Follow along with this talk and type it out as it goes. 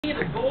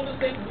the Golden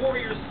State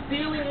Warriors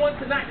stealing one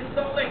tonight in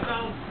Salt Lake,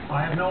 Tom?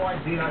 I have no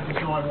idea. I just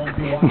know I won't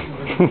be watching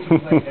it. It's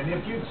too late. And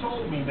if you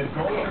told me that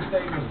Golden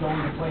State was going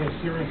to play a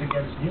series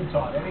against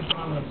Utah at any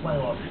time in the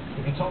playoffs,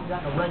 if you told me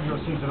that in the regular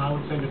season, I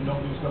would say that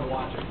nobody's going to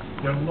watch it.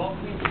 They're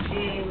lovely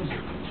teams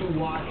to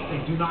watch.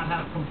 They do not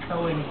have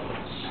compelling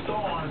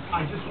stars.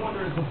 I just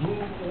wonder if the blue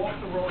off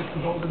the road to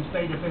Golden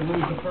State if they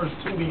lose the first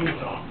two to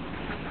Utah.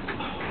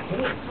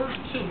 Boy, first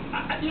two.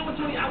 You know what,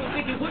 Tony? I would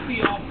think it would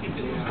be off if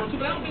they lose the first two,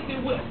 but I don't think they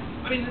will.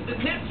 I mean, the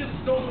Nets just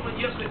stole one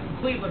yesterday from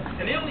Cleveland,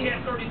 and they only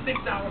had 36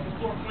 hours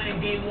before playing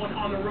game one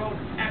on the road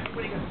after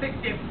winning a 6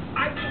 game.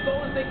 I think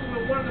Golden State can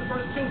win one of the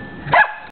first two.